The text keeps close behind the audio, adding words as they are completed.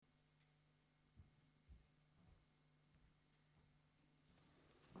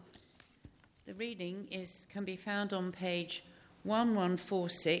The reading can be found on page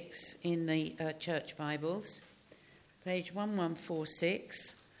 1146 in the Church Bibles. Page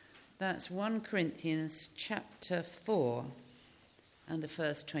 1146, that's 1 Corinthians chapter 4 and the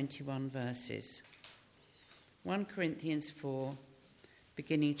first 21 verses. 1 Corinthians 4,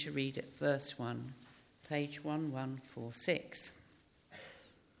 beginning to read at verse 1, page 1146.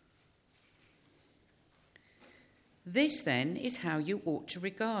 This then is how you ought to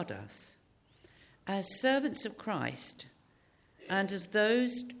regard us, as servants of Christ, and as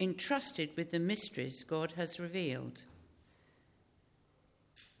those entrusted with the mysteries God has revealed.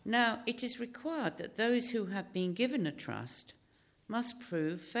 Now it is required that those who have been given a trust must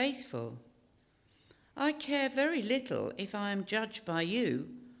prove faithful. I care very little if I am judged by you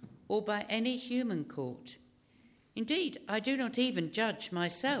or by any human court. Indeed, I do not even judge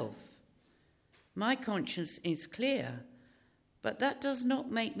myself. My conscience is clear, but that does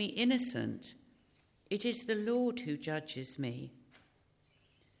not make me innocent. It is the Lord who judges me.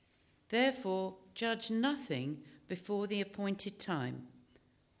 Therefore, judge nothing before the appointed time.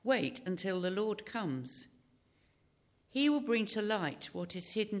 Wait until the Lord comes. He will bring to light what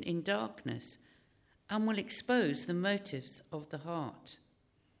is hidden in darkness and will expose the motives of the heart.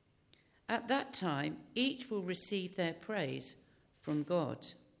 At that time, each will receive their praise from God.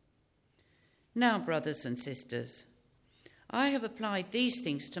 Now, brothers and sisters, I have applied these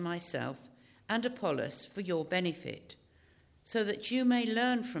things to myself and Apollos for your benefit, so that you may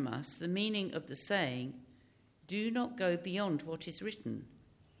learn from us the meaning of the saying, do not go beyond what is written.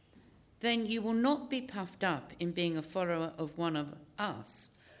 Then you will not be puffed up in being a follower of one of us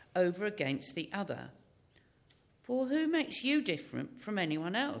over against the other. For who makes you different from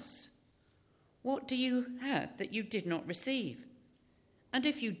anyone else? What do you have that you did not receive? And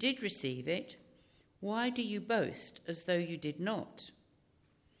if you did receive it, why do you boast as though you did not?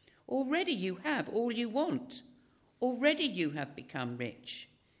 Already you have all you want. Already you have become rich.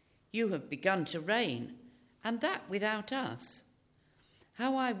 You have begun to reign, and that without us.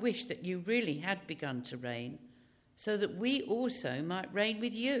 How I wish that you really had begun to reign, so that we also might reign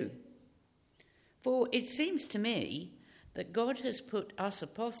with you. For it seems to me that God has put us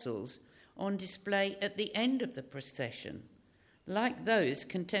apostles on display at the end of the procession, like those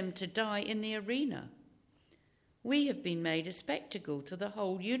condemned to die in the arena. We have been made a spectacle to the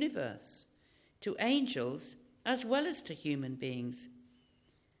whole universe, to angels as well as to human beings.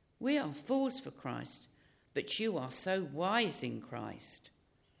 We are fools for Christ, but you are so wise in Christ.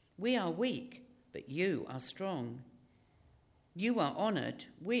 We are weak, but you are strong. You are honoured,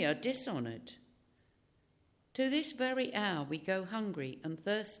 we are dishonoured. To this very hour we go hungry and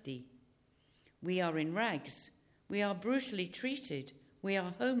thirsty. We are in rags, we are brutally treated, we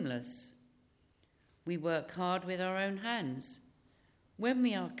are homeless. We work hard with our own hands. When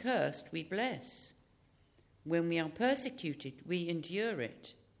we are cursed, we bless. When we are persecuted, we endure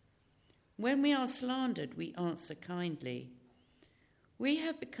it. When we are slandered, we answer kindly. We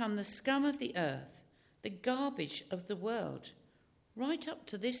have become the scum of the earth, the garbage of the world, right up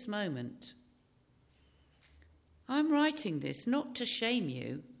to this moment. I'm writing this not to shame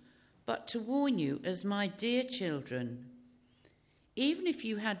you, but to warn you as my dear children. Even if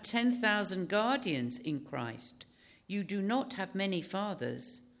you had 10,000 guardians in Christ, you do not have many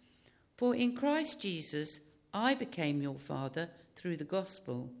fathers. For in Christ Jesus, I became your father through the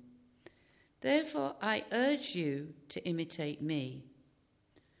gospel. Therefore, I urge you to imitate me.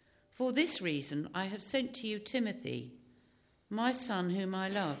 For this reason, I have sent to you Timothy, my son whom I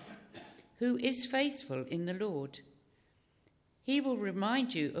love, who is faithful in the Lord. He will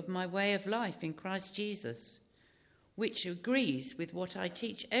remind you of my way of life in Christ Jesus, which agrees with what I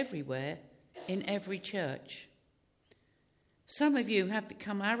teach everywhere in every church. Some of you have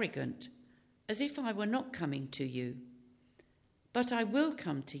become arrogant, as if I were not coming to you. But I will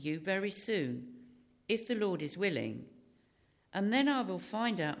come to you very soon, if the Lord is willing, and then I will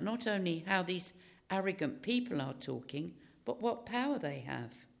find out not only how these arrogant people are talking, but what power they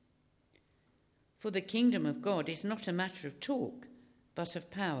have. For the kingdom of God is not a matter of talk, but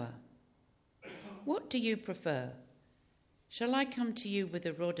of power. What do you prefer? Shall I come to you with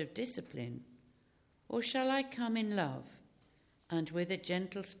a rod of discipline, or shall I come in love and with a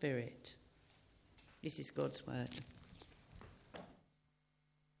gentle spirit? This is God's word.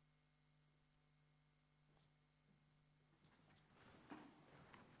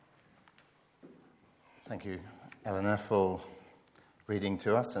 Thank you, Eleanor, for reading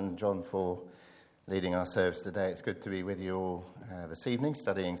to us, and John for leading our service today. It's good to be with you all this evening,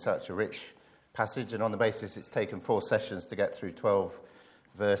 studying such a rich passage, and on the basis it's taken 4 sessions to get through 12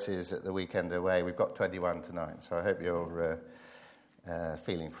 verses at the weekend away. We've got 21 tonight, so I hope you're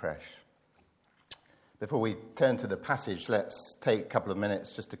feeling fresh. Before we turn to the passage, let's take a couple of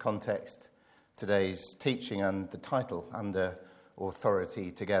minutes just to context today's teaching and the title, Under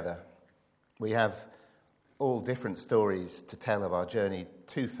Authority Together. We have all different stories to tell of our journey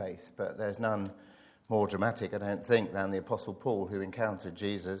to faith, but there's none more dramatic, I don't think, than the Apostle Paul, who encountered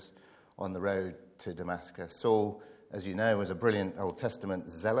Jesus on the road to Damascus. Saul, as you know, was a brilliant Old Testament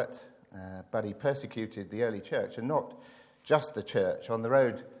zealot, but he persecuted the early church, and not just the church. On the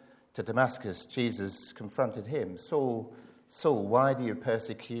road to Damascus, Jesus confronted him. Saul, Saul, why do you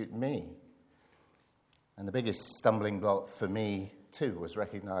persecute me? And the biggest stumbling block for me too was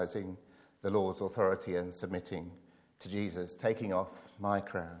recognizing the Lord's authority and submitting to Jesus, taking off my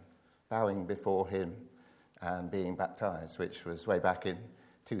crown, bowing before him and being baptized, which was way back in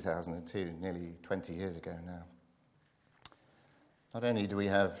 2002, nearly 20 years ago now. Not only do we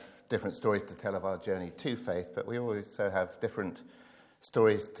have different stories to tell of our journey to faith, but we also have different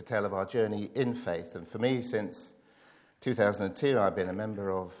stories to tell of our journey in faith. And for me, since 2002, I've been a member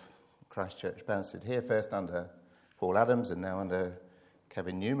of Christchurch Banstead here, first under Paul Adams and now under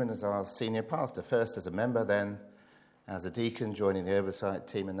Kevin Newman as our senior pastor, first as a member, then as a deacon, joining the oversight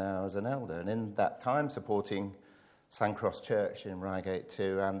team, and now as an elder. And in that time, supporting Sandcross Church in Reigate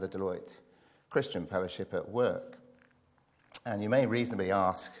too, and the Deloitte Christian Fellowship at work. And you may reasonably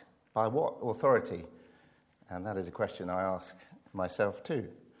ask, by what authority? And that is a question I ask myself too.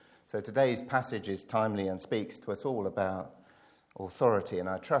 So today's passage is timely and speaks to us all about authority, and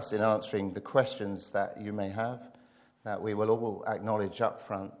I trust in answering the questions that you may have, that we will all acknowledge up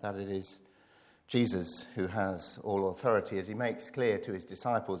front that it is Jesus who has all authority, as he makes clear to his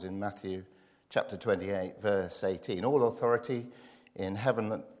disciples in Matthew chapter 28, verse 18. All authority in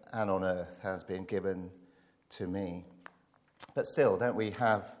heaven and on earth has been given to me. But still, don't we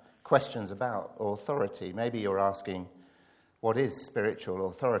have questions about authority? Maybe you're asking, what is spiritual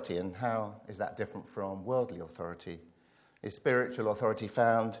authority, and how is that different from worldly authority? Is spiritual authority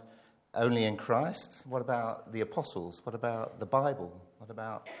found only in Christ? What about the apostles? What about the Bible? What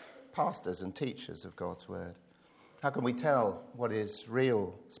about pastors and teachers of God's word? How can we tell what is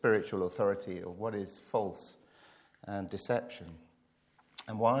real spiritual authority or what is false and deception?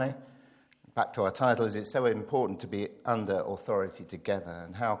 And why, back to our title, is it so important to be under authority together?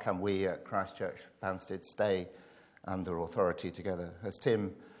 And how can we at Christchurch Banstead stay under authority together? As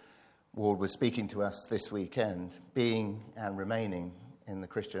Tim Ward was speaking to us this weekend, being and remaining in the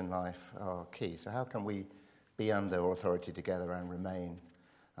Christian life are key. So how can we be under authority together and remain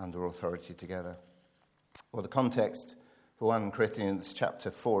under authority together? Well, the context for 1 Corinthians chapter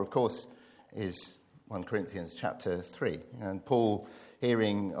 4, of course, is 1 Corinthians chapter 3. And Paul,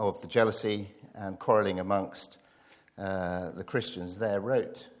 hearing of the jealousy and quarrelling amongst the Christians there,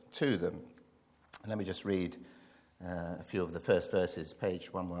 wrote to them. And let me just read a few of the first verses,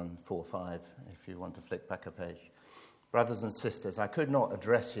 page 1145, if you want to flick back a page. Brothers and sisters, I could not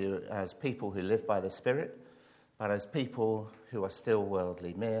address you as people who live by the Spirit, but as people who are still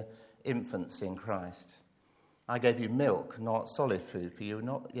worldly, mere infants in Christ. I gave you milk, not solid food, for you are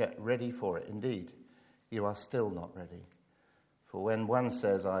not yet ready for it. Indeed, you are still not ready. For when one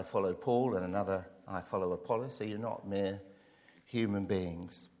says, I follow Paul, and another, I follow Apollos, are you not mere human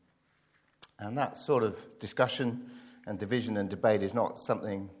beings? And that sort of discussion and division and debate is not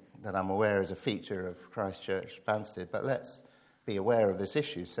something that I'm aware is a feature of Christchurch Banstead, but let's be aware of this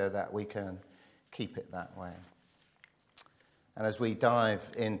issue so that we can keep it that way. And as we dive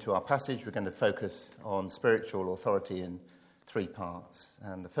into our passage, we're going to focus on spiritual authority in three parts.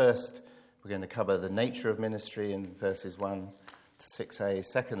 And the first, we're going to cover the nature of ministry in verses 1 to 6a.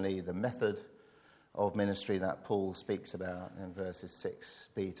 Secondly, the method of ministry that Paul speaks about in verses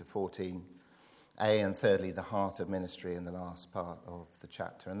 6b to 14a. And thirdly, the heart of ministry in the last part of the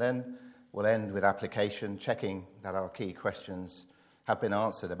chapter. And then we'll end with application, checking that our key questions have been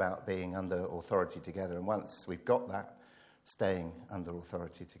answered about being under authority together. And once we've got that, staying under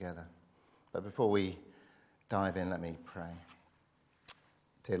authority together. But before we dive in, let me pray.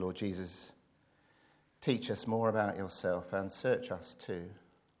 Dear Lord Jesus, teach us more about yourself and search us too.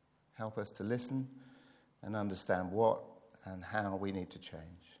 Help us to listen and understand what and how we need to change.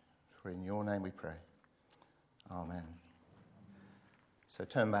 For in your name we pray. Amen. So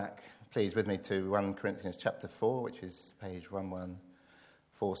turn back, please, with me to 1 Corinthians chapter 4, which is page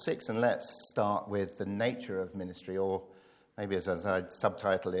 1146. And let's start with the nature of ministry, or maybe as I'd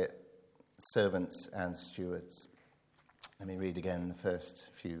subtitle it, servants and stewards. Let me read again the first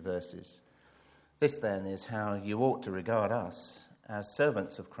few verses. This then is how you ought to regard us, as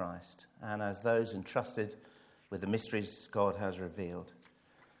servants of Christ, and as those entrusted with the mysteries God has revealed.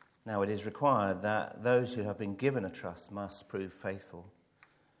 Now it is required that those who have been given a trust must prove faithful.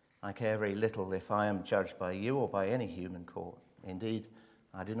 I care very little if I am judged by you or by any human court. Indeed,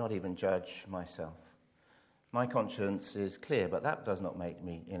 I do not even judge myself. My conscience is clear, but that does not make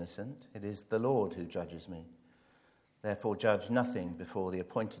me innocent. It is the Lord who judges me. Therefore, judge nothing before the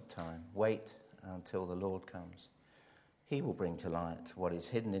appointed time. Wait until the Lord comes. He will bring to light what is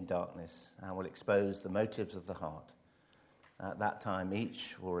hidden in darkness and will expose the motives of the heart. At that time,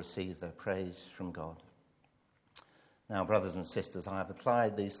 each will receive their praise from God. Now, brothers and sisters, I have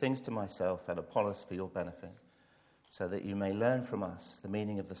applied these things to myself and Apollos for your benefit, so that you may learn from us the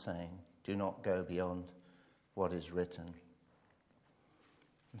meaning of the saying, do not go beyond what is written.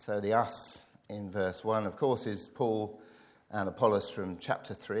 And so the us in verse 1, of course, is Paul and Apollos from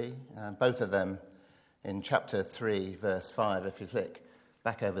chapter 3, and both of them in chapter 3, verse 5. If you flick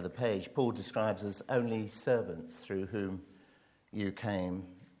back over the page, Paul describes as only servants through whom you came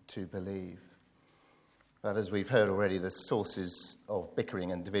to believe. But as we've heard already, the sources of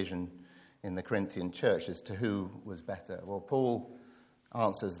bickering and division in the Corinthian church as to who was better. Well, Paul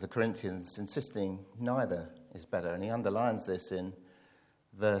answers the Corinthians, insisting neither is better. And he underlines this in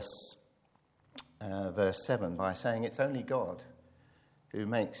verse 7 by saying it's only God who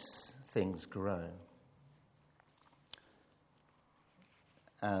makes things grow.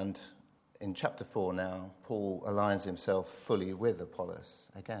 And in chapter 4 now, Paul aligns himself fully with Apollos,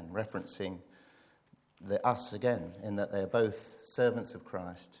 again, referencing the us again, in that they are both servants of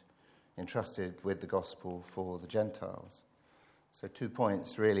Christ, entrusted with the gospel for the Gentiles. So 2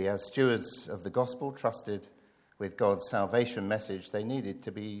 points, really. As stewards of the gospel, trusted with God's salvation message, they needed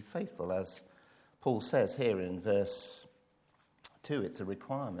to be faithful. As Paul says here in verse 2, it's a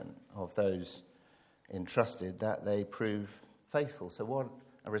requirement of those entrusted that they prove faithful. So what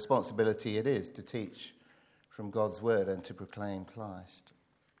a responsibility it is to teach from God's word and to proclaim Christ.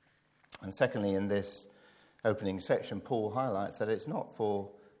 And secondly, in this opening section, Paul highlights that it's not for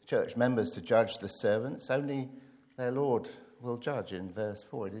church members to judge the servants, only their Lord will judge. In verse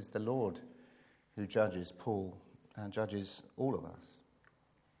 4, it is the Lord who judges Paul and judges all of us.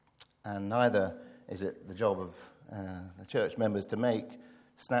 And neither is it the job of the church members to make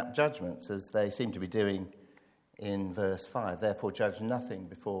snap judgments, as they seem to be doing in verse 5. Therefore, judge nothing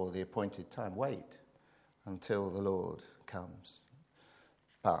before the appointed time. Wait until the Lord comes.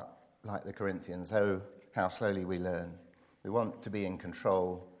 But, like the Corinthians, oh, how slowly we learn. We want to be in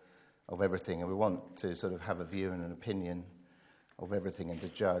control of everything, and we want to sort of have a view and an opinion of everything and to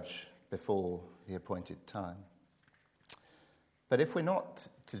judge before the appointed time. But if we're not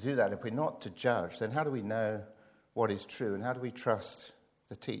to do that, if we're not to judge, then how do we know what is true, and how do we trust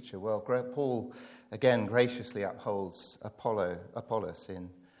the teacher? Well, Paul again graciously upholds Apollos in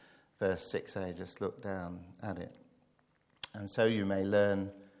verse 6a. Just look down at it. And so you may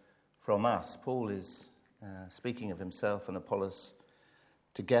learn from us. Paul is speaking of himself and Apollos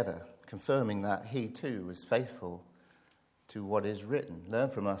together, confirming that he too was faithful to what is written. Learn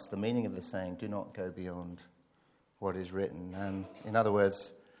from us the meaning of the saying, do not go beyond what is written. And in other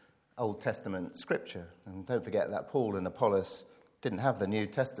words, Old Testament scripture. And don't forget that Paul and Apollos didn't have the New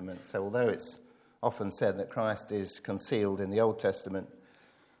Testament. So although it's often said that Christ is concealed in the Old Testament,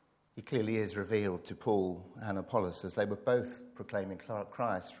 he clearly is revealed to Paul and Apollos, as they were both proclaiming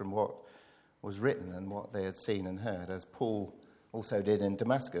Christ from what was written and what they had seen and heard, as Paul also did in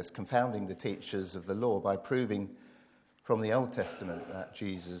Damascus, confounding the teachers of the law by proving from the Old Testament that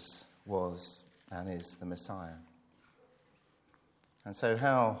Jesus was and is the Messiah. And so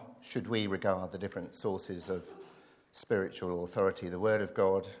how should we regard the different sources of spiritual authority, the Word of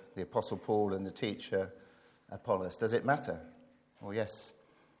God, the Apostle Paul and the teacher Apollos? Does it matter? Well, yes,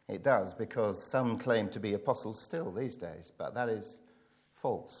 it does, because some claim to be apostles still these days, but that is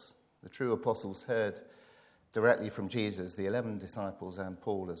false. The true apostles heard directly from Jesus, the 11 disciples and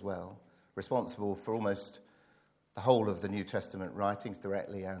Paul as well, responsible for almost the whole of the New Testament writings,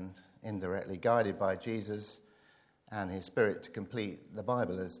 directly and indirectly, guided by Jesus and his Spirit to complete the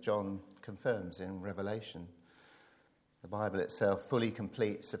Bible, as John confirms in Revelation. The Bible itself, fully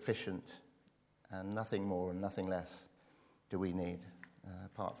complete, sufficient, and nothing more and nothing less do we need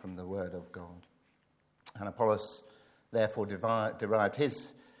apart from the Word of God. And Apollos therefore derived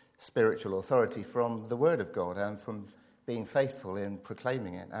his spiritual authority from the Word of God and from being faithful in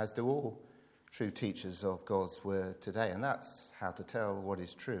proclaiming it, as do all true teachers of God's Word today. And that's how to tell what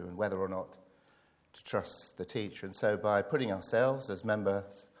is true and whether or not to trust the teacher. And so by putting ourselves as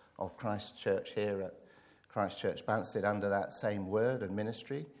members of Christ Church here at Christ Church Banstead under that same word and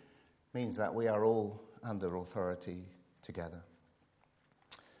ministry means that we are all under authority together.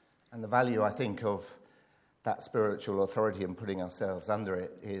 And the value, I think, of that spiritual authority and putting ourselves under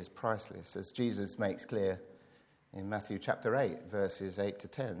it is priceless. As Jesus makes clear in Matthew chapter 8, verses 8 to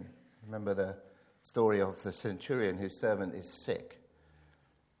 10. Remember the story of the centurion whose servant is sick.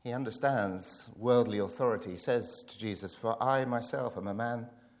 He understands worldly authority. He says to Jesus, "For I myself am a man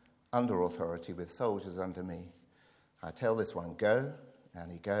under authority with soldiers under me. I tell this one, go,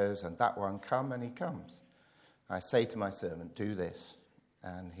 and he goes, and that one, come, and he comes. I say to my servant, do this,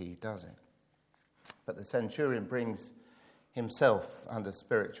 and he does it." But the centurion brings himself under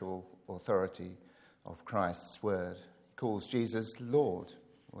spiritual authority of Christ's word. He calls Jesus Lord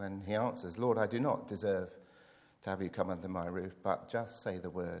when he answers, "Lord, I do not deserve to have you come under my roof, but just say the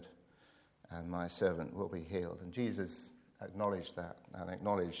word, and my servant will be healed." And Jesus acknowledged that and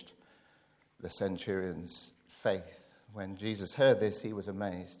acknowledged the centurion's faith. When Jesus heard this, he was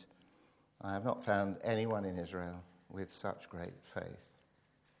amazed. "I have not found anyone in Israel with such great faith."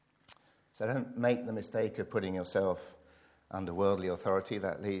 So don't make the mistake of putting yourself under worldly authority.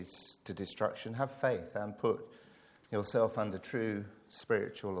 That leads to destruction. Have faith and put yourself under true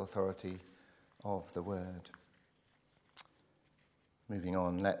spiritual authority of the word. Moving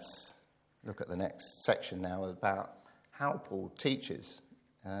on, let's look at the next section now about how Paul teaches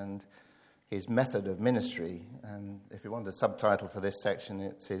and his method of ministry. And if you want a subtitle for this section,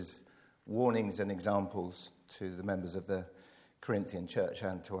 it's his warnings and examples to the members of the Corinthian church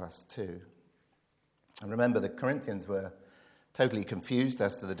and to us too. And remember, the Corinthians were totally confused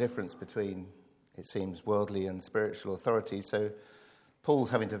as to the difference between, it seems, worldly and spiritual authority. So Paul's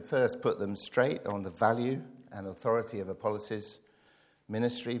having to first put them straight on the value and authority of Apollos'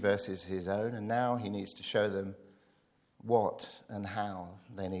 ministry versus his own. And now he needs to show them what and how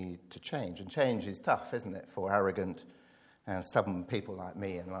they need to change. And change is tough, isn't it, for arrogant and stubborn people like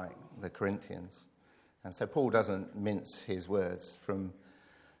me and like the Corinthians. And so Paul doesn't mince his words. From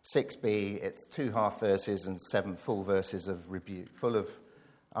 6b, it's 2 half verses and 7 full verses of rebuke, full of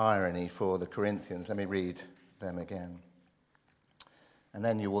irony for the Corinthians. Let me read them again. "And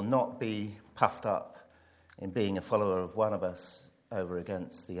then you will not be puffed up in being a follower of one of us over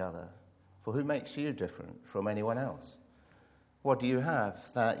against the other. For who makes you different from anyone else? What do you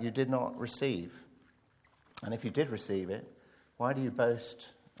have that you did not receive? And if you did receive it, why do you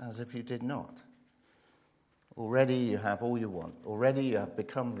boast as if you did not? Already you have all you want. Already you have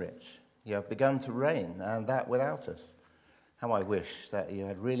become rich. You have begun to reign, and that without us. How I wish that you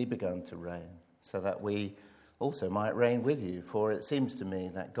had really begun to reign, so that we also might reign with you. For it seems to me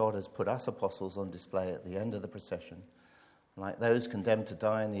that God has put us apostles on display at the end of the procession. Like those condemned to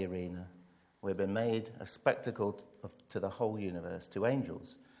die in the arena, we've been made a spectacle to the whole universe, to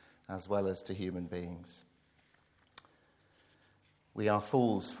angels as well as to human beings. We are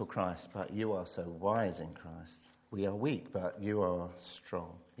fools for Christ, but you are so wise in Christ. We are weak, but you are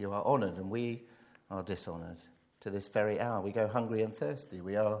strong. You are honoured, and we are dishonoured. To this very hour, we go hungry and thirsty.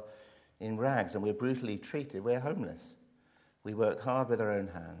 We are in rags, and we're brutally treated. We're homeless. We work hard with our own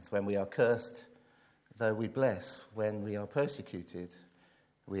hands. When we are cursed, though we bless. When we are persecuted,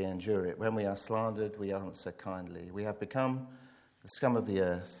 we endure it. When we are slandered, we answer kindly. We have become the scum of the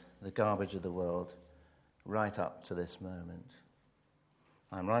earth, the garbage of the world, right up to this moment.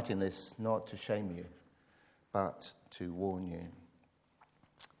 I'm writing this not to shame you, but to warn you.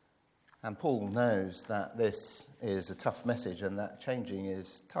 And Paul knows that this is a tough message and that changing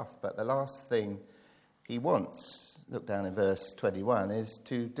is tough. But the last thing he wants, look down in verse 21, is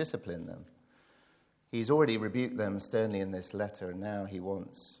to discipline them. He's already rebuked them sternly in this letter, and now he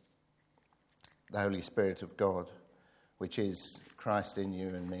wants the Holy Spirit of God, which is Christ in you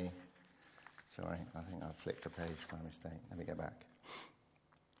and me. Sorry, I think I flicked a page by mistake. Let me go back.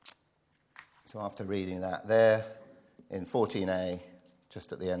 So after reading that there, in 14a,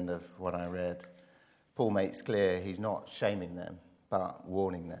 just at the end of what I read, Paul makes clear he's not shaming them, but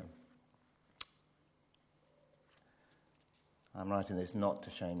warning them. I'm writing this not to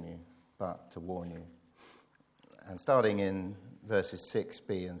shame you, but to warn you. And starting in verses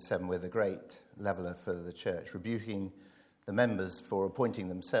 6b and 7 with a great leveller for the church, rebuking the members for appointing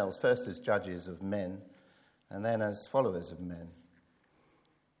themselves first as judges of men and then as followers of men.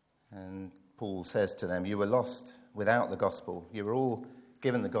 And Paul says to them, you were lost without the gospel. You were all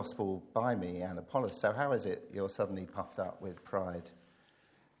given the gospel by me and Apollos. So how is it you're suddenly puffed up with pride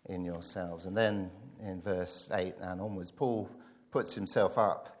in yourselves? And then in verse 8 and onwards, Paul puts himself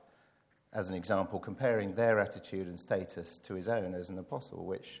up as an example, comparing their attitude and status to his own as an apostle,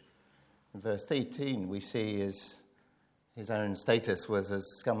 which in verse 18 we see is his own status was as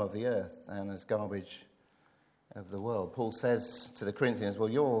scum of the earth and as garbage of the world. Paul says to the Corinthians, well,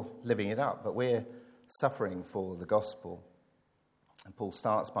 you're living it up, but we're suffering for the gospel. And Paul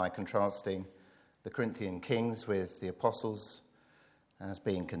starts by contrasting the Corinthian kings with the apostles as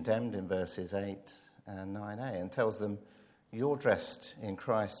being condemned in verses 8 and 9a, and tells them, you're dressed in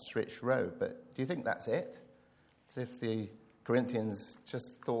Christ's rich robe, but do you think that's it? As if the Corinthians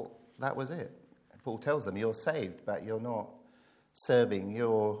just thought that was it. Paul tells them, you're saved, but you're not serving.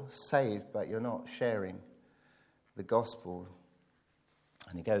 You're saved, but you're not sharing the gospel.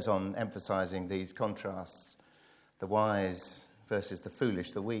 And he goes on emphasizing these contrasts, the wise versus the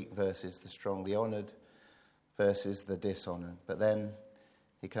foolish, the weak versus the strong, the honored versus the dishonored. But then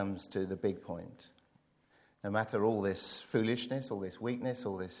he comes to the big point. No matter all this foolishness, all this weakness,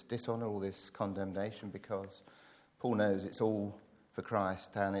 all this dishonor, all this condemnation, because Paul knows it's all for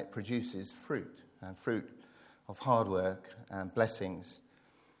Christ and it produces fruit, and fruit of hard work and blessings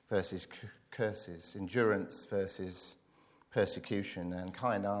versus curses, endurance versus persecution, and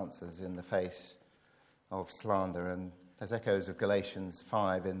kind answers in the face of slander. And there's echoes of Galatians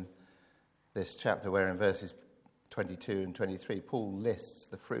 5 in this chapter, where in verses 22 and 23, Paul lists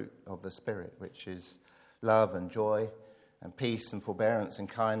the fruit of the Spirit, which is love and joy and peace and forbearance and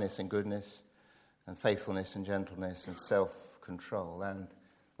kindness and goodness and faithfulness and gentleness and self-control. And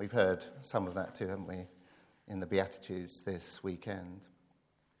we've heard some of that too, haven't we, in the Beatitudes this weekend.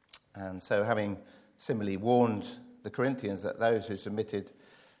 And so, having similarly warned the Corinthians that those who submitted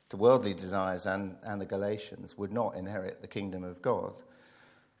to worldly desires and the Galatians would not inherit the kingdom of God,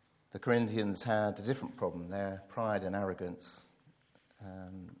 the Corinthians had a different problem, their pride and arrogance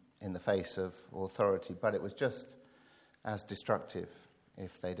in the face of authority, but it was just as destructive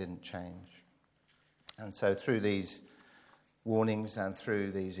if they didn't change. And so through these warnings and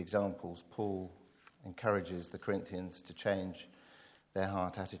through these examples, Paul encourages the Corinthians to change their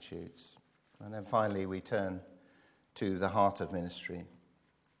heart attitudes. And then finally we turn to the heart of ministry.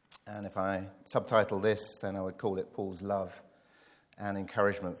 And if I subtitle this, then I would call it Paul's love and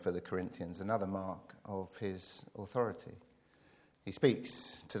encouragement for the Corinthians, another mark of his authority. He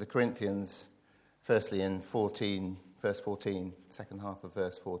speaks to the Corinthians, firstly in verse 14, second half of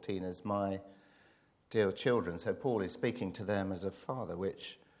verse 14, as my dear children. So Paul is speaking to them as a father,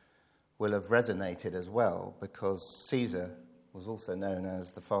 which will have resonated as well, because Caesar was also known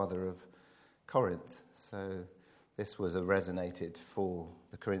as the father of Corinth. So this was resonated for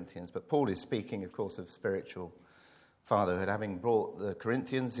the Corinthians. But Paul is speaking, of course, of spiritual fatherhood, having brought the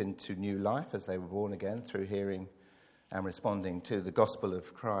Corinthians into new life as they were born again through hearing and responding to the gospel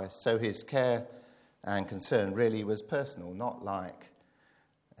of Christ. So his care and concern really was personal, not like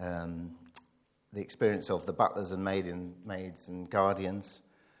the experience of the butlers and maids and guardians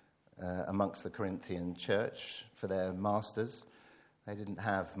amongst the Corinthian church for their masters. They didn't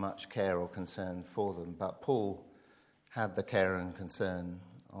have much care or concern for them, but Paul had the care and concern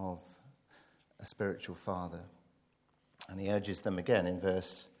of a spiritual father. And he urges them again in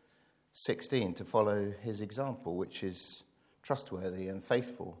verse 16 to follow his example, which is trustworthy and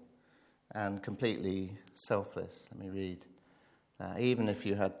faithful and completely selfless. Let me read. Even if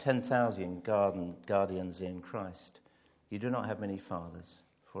you had 10,000 guardians in Christ, you do not have many fathers.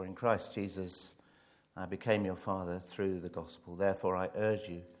 For in Christ Jesus I became your father through the gospel. Therefore I urge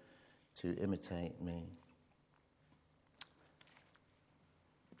you to imitate me.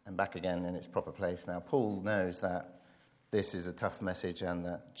 And back again in its proper place now. Paul knows that this is a tough message and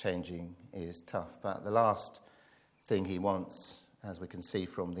that changing is tough. But the last thing he wants, as we can see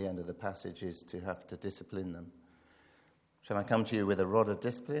from the end of the passage, is to have to discipline them. Shall I come to you with a rod of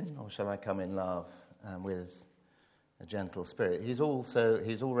discipline, or shall I come in love and with a gentle spirit? He's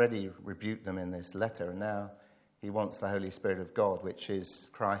already rebuked them in this letter, and now he wants the Holy Spirit of God, which is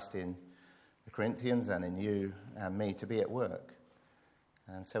Christ in the Corinthians and in you and me, to be at work.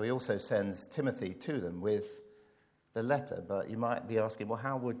 And so he also sends Timothy to them with the letter. But you might be asking, well,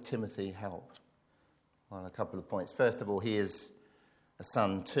 how would Timothy help? Well, a couple of points. First of all, he is a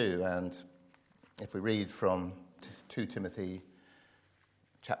son too, and if we read from 2 Timothy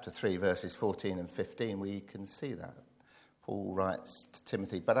chapter 3, verses 14 and 15, we can see that. Paul writes to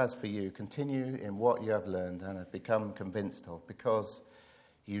Timothy, but as for you, continue in what you have learned and have become convinced of, because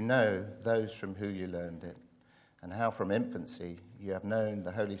you know those from whom you learned it, and how from infancy you have known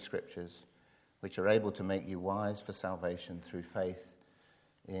the Holy Scriptures, which are able to make you wise for salvation through faith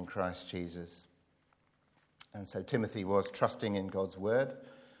in Christ Jesus. And so Timothy was trusting in God's word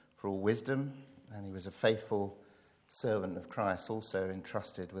for all wisdom, and he was a faithful servant of Christ, also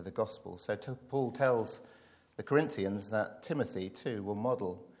entrusted with the gospel. So Paul tells the Corinthians that Timothy too will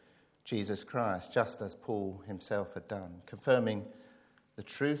model Jesus Christ, just as Paul himself had done, confirming the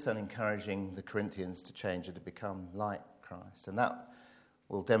truth and encouraging the Corinthians to change and to become like Christ. And that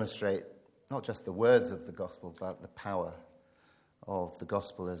will demonstrate not just the words of the gospel, but the power of the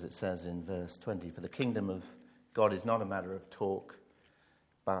gospel, as it says in verse 20. For the kingdom of God is not a matter of talk,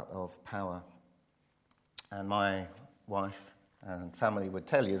 but of power. And my wife and family would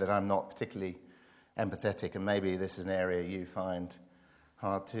tell you that I'm not particularly empathetic, and maybe this is an area you find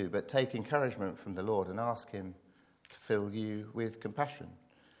hard too. But take encouragement from the Lord and ask him to fill you with compassion.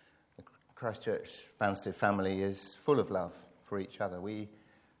 The Christchurch Banstead family is full of love for each other.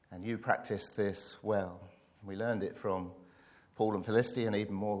 And you practice this well. We learned it from Paul and Felicity, and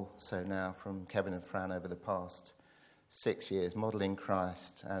even more so now from Kevin and Fran over the past 6 years, modelling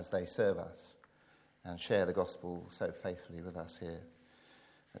Christ as they serve us and share the gospel so faithfully with us here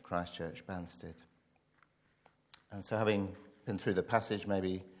at Christchurch Banstead. And so, having been through the passage,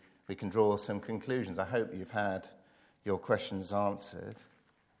 maybe we can draw some conclusions. I hope you've had your questions answered.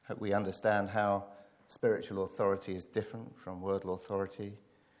 I hope we understand how spiritual authority is different from worldly authority.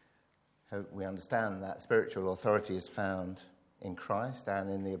 I hope we understand that spiritual authority is found in Christ and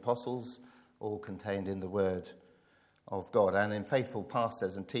in the apostles, all contained in the word of God, and in faithful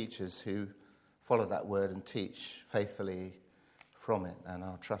pastors and teachers who follow that word and teach faithfully from it and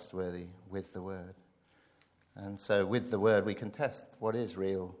are trustworthy with the word. And so with the word we can test what is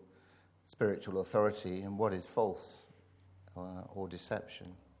real spiritual authority and what is false or deception.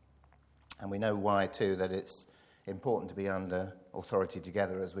 And we know why too, that it's important to be under authority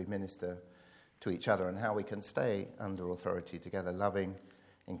together as we minister to each other, and how we can stay under authority together, loving,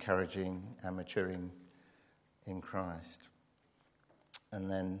 encouraging and maturing in Christ. And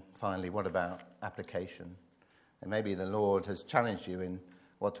then finally, what about application? And maybe the Lord has challenged you in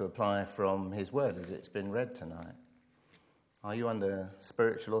what to apply from his word as it's been read tonight. Are you under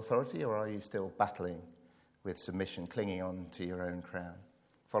spiritual authority, or are you still battling with submission, clinging on to your own crown,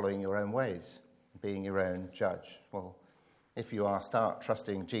 following your own ways, being your own judge? Well, if you are, start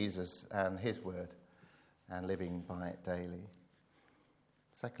trusting Jesus and his word and living by it daily.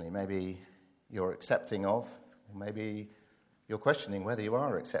 Secondly, maybe you're accepting of, or maybe you're questioning whether you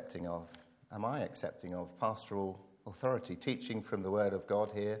are accepting of. Am I accepting of pastoral authority, teaching from the word of God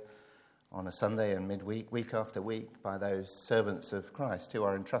here on a Sunday and midweek, week after week, by those servants of Christ who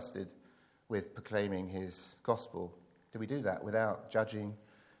are entrusted with proclaiming his gospel? Do we do that without judging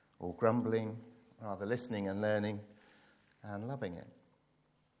or grumbling, rather listening and learning and loving it?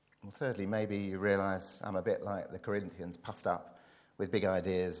 Well, thirdly, maybe you realise I'm a bit like the Corinthians, puffed up with big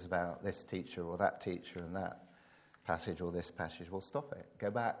ideas about this teacher or that teacher and that passage or this passage. Well, stop it. Go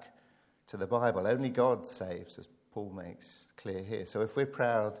back to the Bible. Only God saves, as Paul makes clear here. So if we're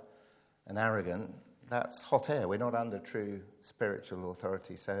proud and arrogant, that's hot air. We're not under true spiritual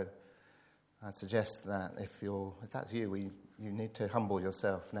authority. So I'd suggest that if that's you, you need to humble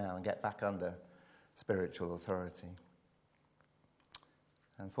yourself now and get back under spiritual authority.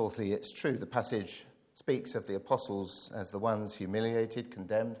 And fourthly, it's true, the passage speaks of the apostles as the ones humiliated,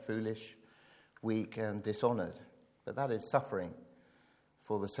 condemned, foolish, weak and dishonoured. But that is suffering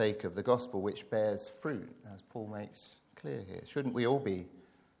for the sake of the gospel, which bears fruit, as Paul makes clear here. Shouldn't we all be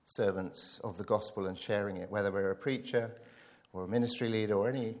servants of the gospel and sharing it, whether we're a preacher or a ministry leader or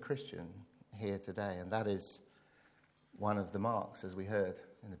any Christian here today? And that is one of the marks, as we heard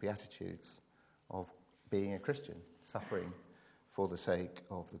in the Beatitudes, of being a Christian, suffering for the sake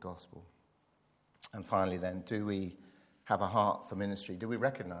of the gospel. And finally then, do we have a heart for ministry? Do we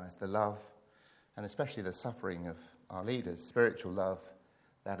recognise the love and especially the suffering of our leaders, spiritual love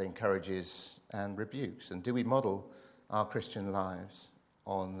that encourages and rebukes? And do we model our Christian lives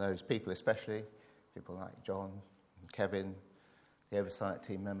on those people, especially people like John and Kevin, the oversight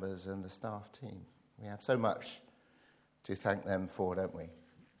team members and the staff team? We have so much to thank them for, don't we?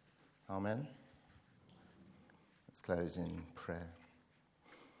 Amen. Let's close in prayer.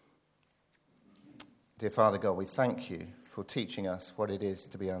 Dear Father God, we thank you for teaching us what it is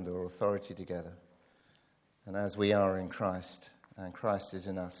to be under authority together. And as we are in Christ, and Christ is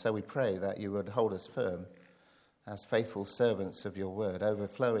in us, so we pray that you would hold us firm as faithful servants of your word,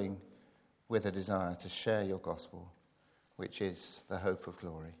 overflowing with a desire to share your gospel, which is the hope of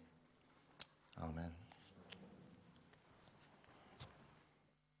glory. Amen.